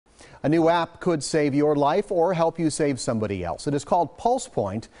A new app could save your life or help you save somebody else. It is called Pulse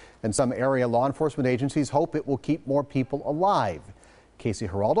Point, and some area law enforcement agencies hope it will keep more people alive. Casey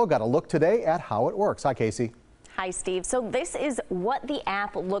Geraldo got a look today at how it works. Hi, Casey. Hi, Steve. So this is what the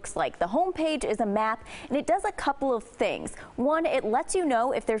app looks like. The homepage is a map, and it does a couple of things. One, it lets you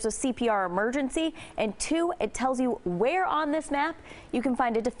know if there's a CPR emergency, and two, it tells you where on this map you can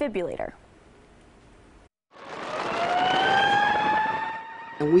find a defibrillator.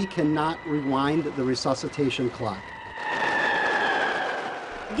 And we cannot rewind the resuscitation clock.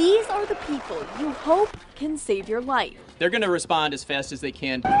 These are the people you hope can save your life. They're going to respond as fast as they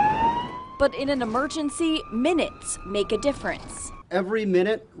can. But in an emergency, minutes make a difference. Every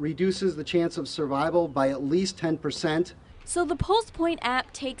minute reduces the chance of survival by at least 10%. So the Pulse Point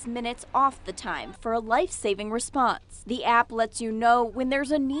app takes minutes off the time for a life-saving response. The app lets you know when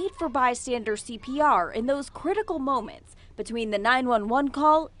there's a need for bystander CPR in those critical moments between the 911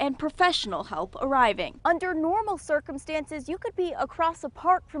 call and professional help arriving. Under normal circumstances, you could be across a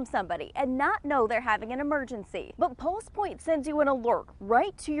park from somebody and not know they're having an emergency. But Pulse Point sends you an alert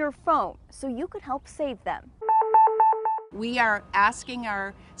right to your phone so you could help save them. We are asking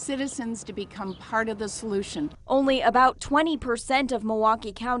our citizens to become part of the solution. Only about 20% of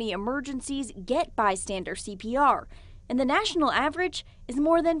Milwaukee County emergencies get bystander CPR, and the national average is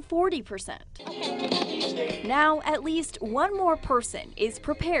more than 40%. Now, at least one more person is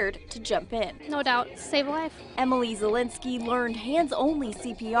prepared to jump in. No doubt, save a life. Emily Zielinski learned hands-only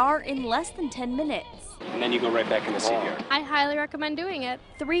CPR in less than 10 minutes. And then you go right back into CPR. I highly recommend doing it.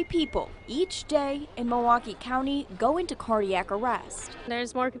 3 people each day in Milwaukee County go into cardiac arrest.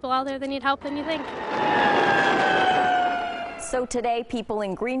 There's more people out there that need help than you think. So today, people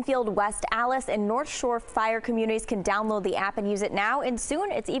in Greenfield, West Allis, and North Shore fire communities can download the app and use it now. And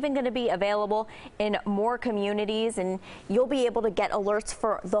soon, it's even going to be available in more communities, and you'll be able to get alerts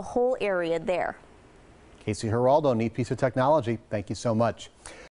for the whole area there. Casey Geraldo, neat piece of technology. Thank you so much.